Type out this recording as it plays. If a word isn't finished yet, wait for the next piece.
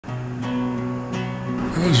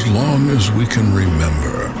As long as we can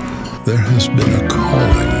remember, there has been a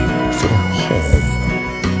calling for home.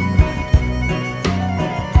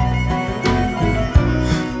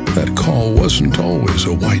 That call wasn't always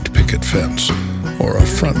a white picket fence or a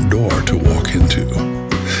front door to walk into.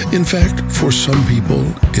 In fact, for some people,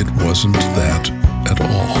 it wasn't that at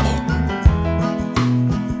all.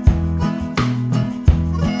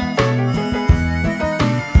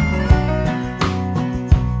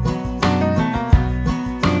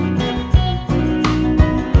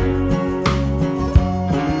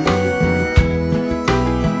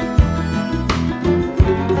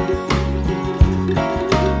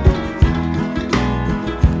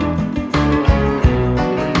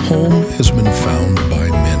 Home has been found by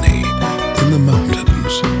many in the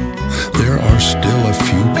mountains. There are still a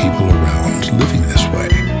few people around living this way.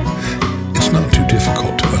 It's not too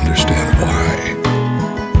difficult to understand why.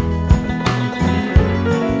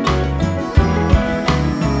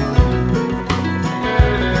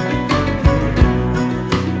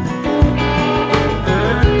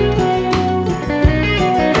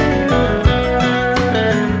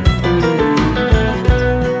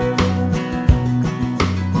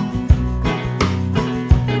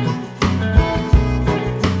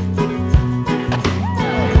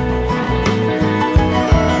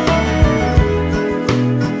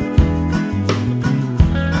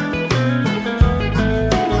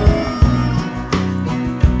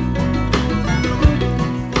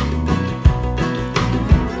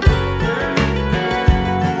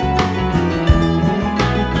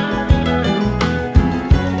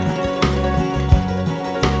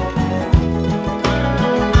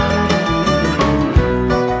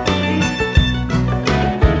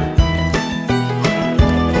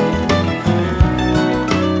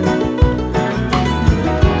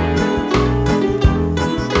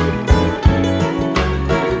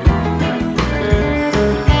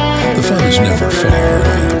 The fun is never far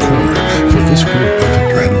around the corner for this group of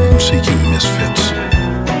adrenaline-seeking misfits.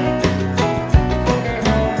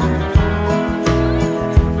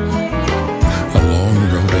 A long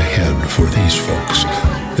road ahead for these folks.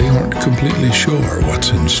 They aren't completely sure what's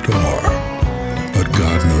in store, but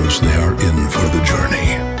God knows they are in for the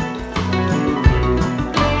journey.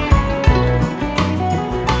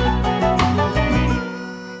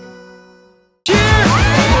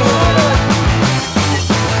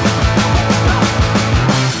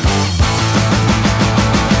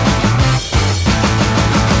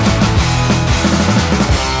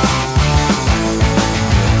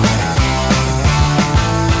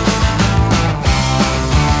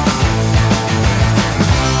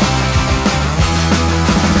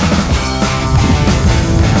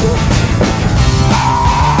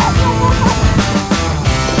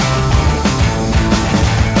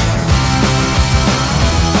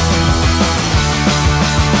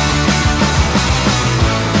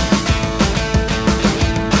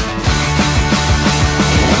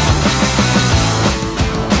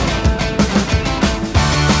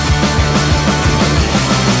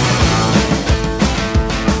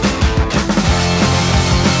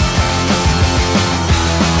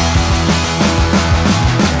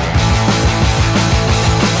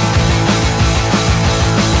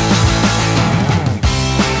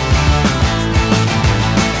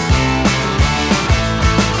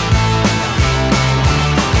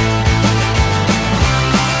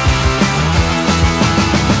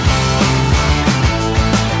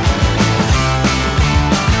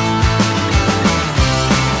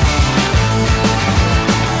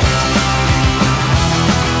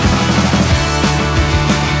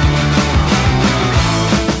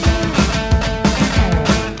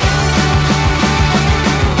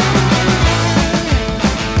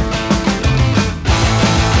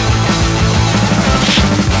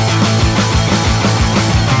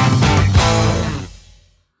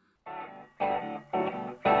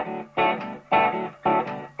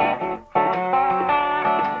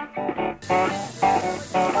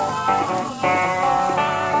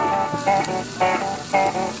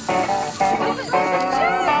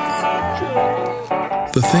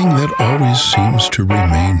 The thing that always seems to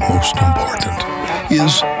remain most important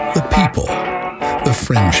is the people, the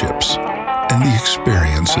friendships, and the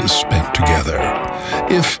experiences spent together.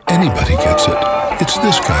 If anybody gets it, it's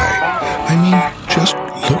this guy. I mean, just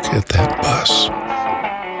look at that bus.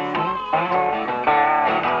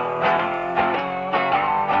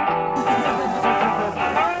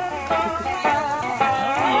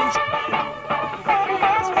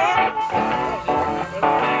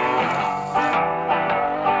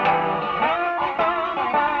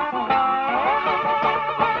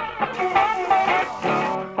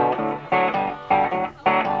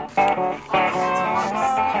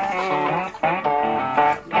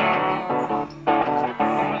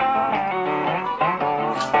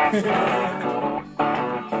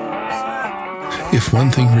 If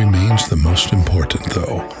one thing remains the most important,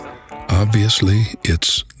 though, obviously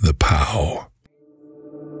it's the POW.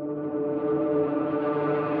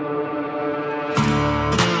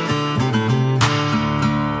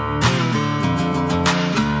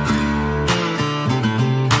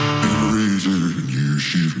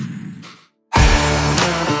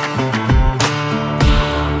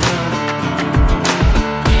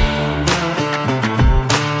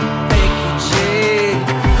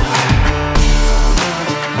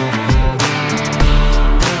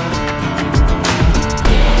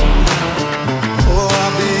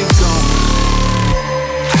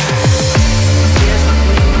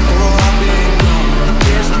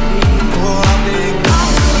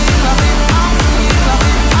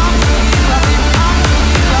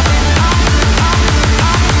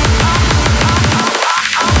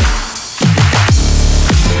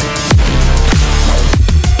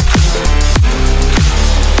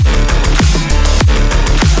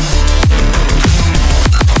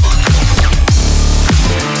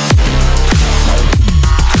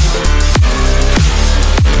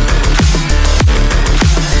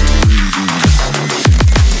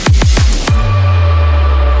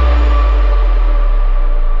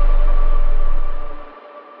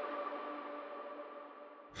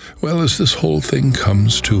 Well, as this whole thing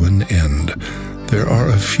comes to an end, there are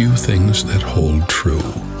a few things that hold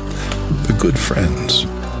true. The good friends,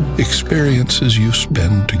 experiences you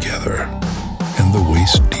spend together, and the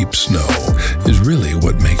waist-deep snow is really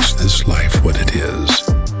what makes this life what it is,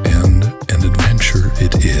 and an adventure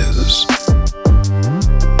it is.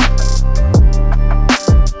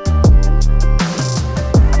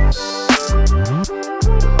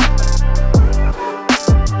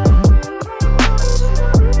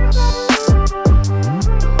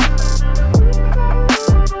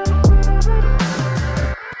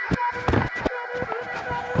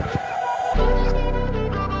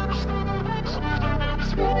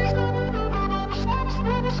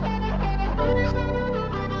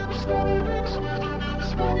 Thank you.